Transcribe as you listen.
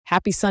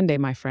Happy Sunday,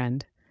 my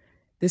friend.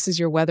 This is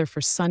your weather for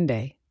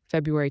Sunday,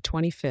 February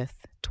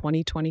 25th,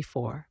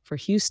 2024, for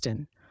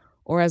Houston,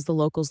 or as the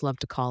locals love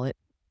to call it,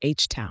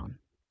 H-Town.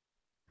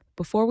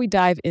 Before we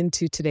dive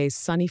into today's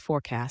sunny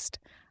forecast,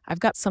 I've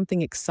got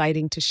something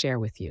exciting to share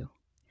with you.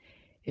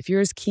 If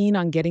you're as keen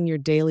on getting your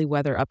daily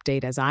weather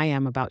update as I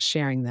am about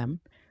sharing them,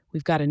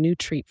 we've got a new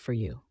treat for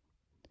you.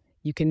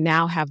 You can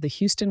now have the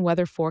Houston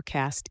weather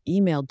forecast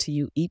emailed to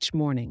you each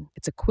morning.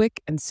 It's a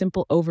quick and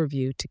simple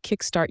overview to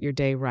kickstart your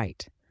day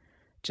right.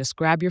 Just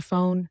grab your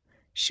phone,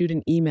 shoot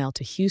an email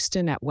to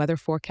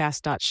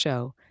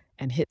houston@weatherforecast.show,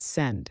 and hit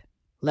send.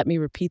 Let me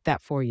repeat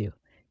that for you,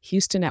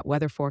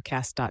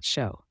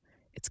 houston@weatherforecast.show.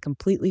 It's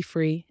completely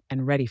free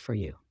and ready for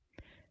you.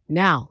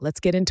 Now, let's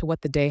get into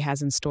what the day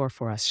has in store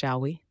for us, shall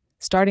we?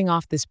 Starting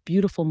off this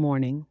beautiful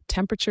morning,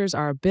 temperatures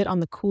are a bit on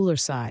the cooler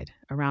side,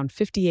 around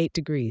 58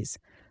 degrees,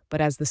 but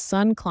as the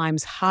sun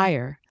climbs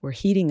higher, we're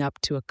heating up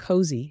to a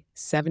cozy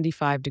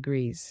 75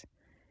 degrees.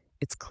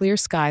 It's clear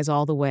skies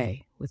all the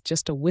way, with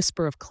just a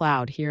whisper of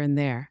cloud here and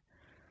there.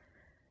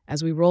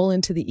 As we roll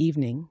into the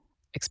evening,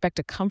 expect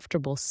a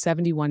comfortable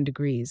 71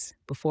 degrees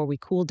before we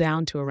cool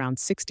down to around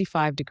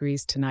 65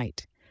 degrees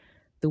tonight.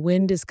 The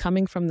wind is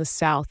coming from the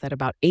south at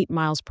about 8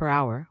 miles per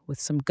hour, with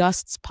some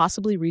gusts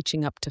possibly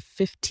reaching up to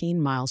 15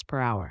 miles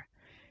per hour.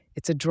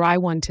 It's a dry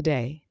one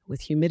today,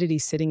 with humidity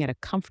sitting at a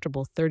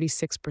comfortable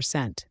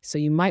 36%, so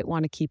you might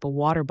want to keep a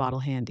water bottle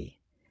handy.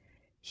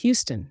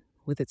 Houston,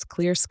 with its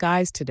clear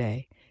skies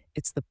today,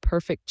 it's the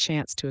perfect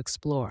chance to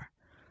explore.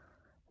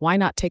 Why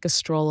not take a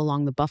stroll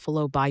along the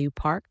Buffalo Bayou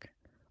Park?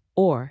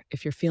 Or,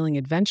 if you're feeling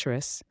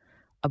adventurous,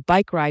 a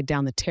bike ride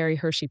down the Terry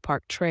Hershey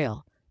Park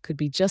Trail could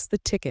be just the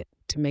ticket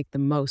to make the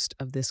most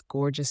of this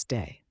gorgeous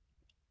day.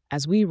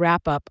 As we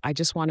wrap up, I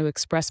just want to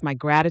express my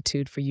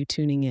gratitude for you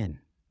tuning in.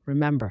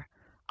 Remember,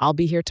 I'll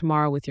be here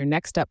tomorrow with your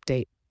next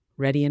update,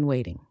 ready and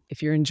waiting.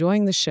 If you're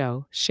enjoying the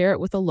show, share it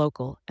with a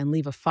local and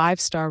leave a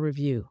 5-star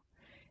review.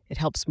 It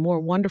helps more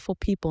wonderful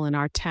people in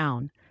our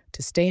town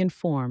to stay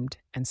informed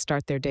and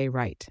start their day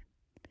right.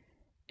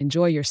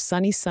 Enjoy your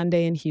sunny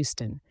Sunday in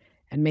Houston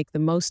and make the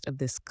most of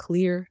this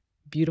clear,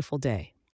 beautiful day.